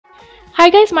Hi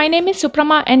guys, my name is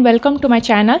Suprama and welcome to my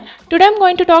channel. Today I'm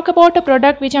going to talk about a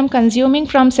product which I'm consuming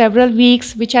from several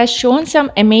weeks which has shown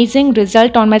some amazing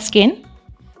result on my skin.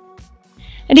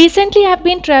 Recently I've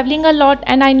been traveling a lot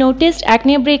and I noticed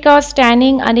acne breakouts,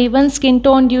 tanning, uneven skin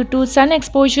tone due to sun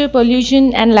exposure,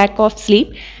 pollution and lack of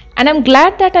sleep, and I'm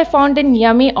glad that I found a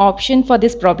yummy option for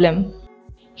this problem.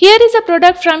 Here is a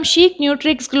product from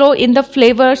Chicnutrix Glow in the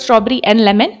flavor strawberry and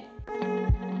lemon.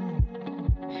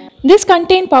 This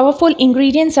contains powerful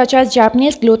ingredients such as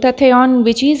Japanese glutathione,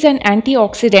 which is an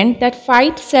antioxidant that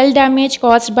fights cell damage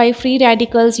caused by free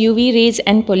radicals, UV rays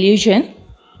and pollution.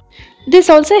 This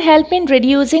also helps in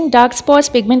reducing dark spots,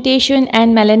 pigmentation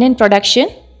and melanin production.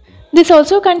 This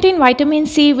also contains vitamin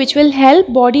C, which will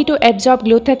help body to absorb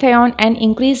glutathione and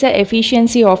increase the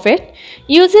efficiency of it.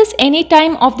 Use this any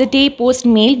time of the day post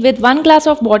meal with 1 glass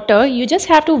of water. You just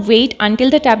have to wait until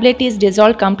the tablet is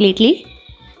dissolved completely.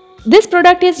 This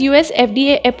product is US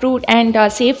FDA approved and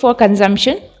safe for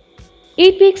consumption.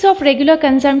 8 weeks of regular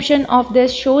consumption of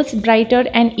this shows brighter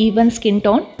and even skin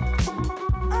tone.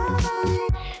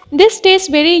 This tastes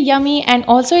very yummy and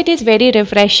also it is very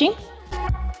refreshing.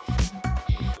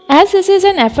 As this is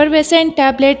an effervescent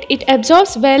tablet, it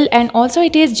absorbs well and also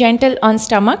it is gentle on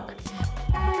stomach.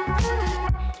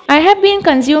 I have been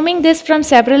consuming this from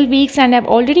several weeks and have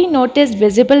already noticed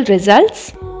visible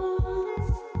results.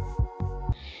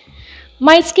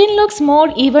 My skin looks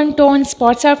more even toned,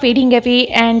 spots are fading away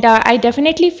and I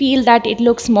definitely feel that it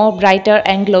looks more brighter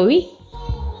and glowy.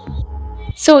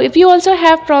 So if you also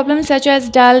have problems such as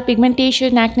dull,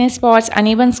 pigmentation, acne spots,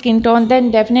 uneven skin tone,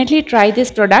 then definitely try this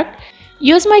product.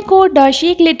 Use my code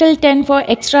CHICLITTLE10 for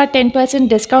extra 10%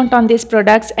 discount on these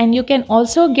products, and you can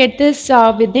also get this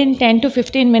within 10 to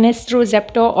 15 minutes through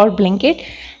Zepto or Blinkit.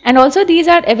 And also these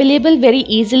are available very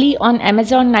easily on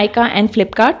Amazon, Nykaa and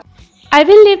Flipkart. I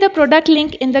will leave the product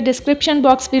link in the description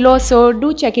box below, so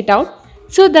do check it out.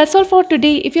 So that's all for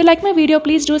today. If you like my video,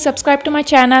 please do subscribe to my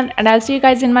channel and I'll see you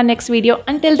guys in my next video.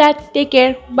 Until that, take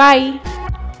care. Bye.